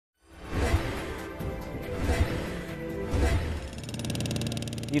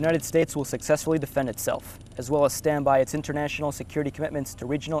The United States will successfully defend itself, as well as stand by its international security commitments to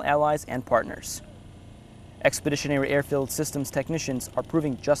regional allies and partners. Expeditionary Airfield Systems technicians are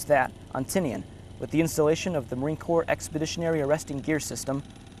proving just that on Tinian with the installation of the Marine Corps Expeditionary Arresting Gear System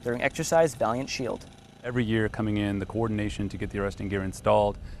during exercise Valiant Shield. Every year coming in, the coordination to get the arresting gear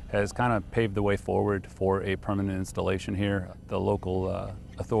installed has kind of paved the way forward for a permanent installation here. The local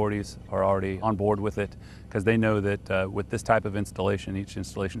authorities are already on board with it because they know that with this type of installation, each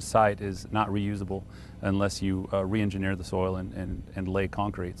installation site is not reusable unless you re-engineer the soil and lay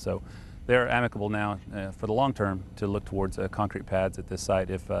concrete. So they're amicable now for the long term to look towards concrete pads at this site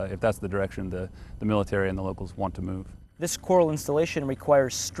if that's the direction the military and the locals want to move. This coral installation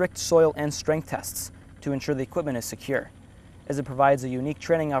requires strict soil and strength tests to ensure the equipment is secure, as it provides a unique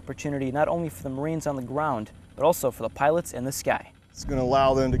training opportunity not only for the Marines on the ground, but also for the pilots in the sky. It's going to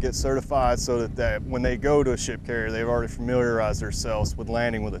allow them to get certified so that when they go to a ship carrier, they've already familiarized themselves with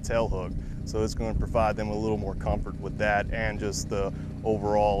landing with a tail hook. So it's going to provide them a little more comfort with that, and just the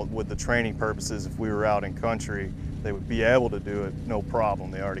overall, with the training purposes, if we were out in country, they would be able to do it no problem.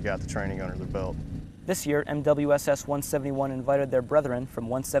 They already got the training under their belt. This year, MWSS 171 invited their brethren from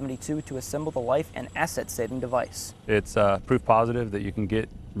 172 to assemble the life and asset-saving device. It's proof positive that you can get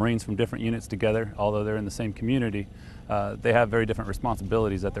Marines from different units together, although they're in the same community. They have very different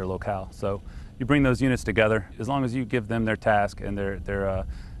responsibilities at their locale. So you bring those units together, as long as you give them their task and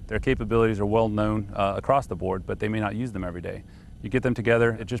their capabilities are well known across the board, but they may not use them every day. You get them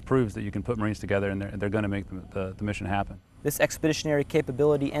together, it just proves that you can put Marines together and they're going to make the mission happen. This expeditionary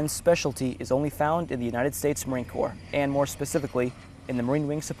capability and specialty is only found in the United States Marine Corps, and more specifically, in the Marine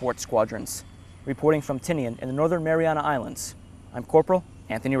Wing Support Squadrons. Reporting from Tinian in the Northern Mariana Islands, I'm Corporal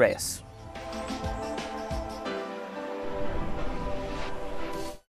Anthony Rayis.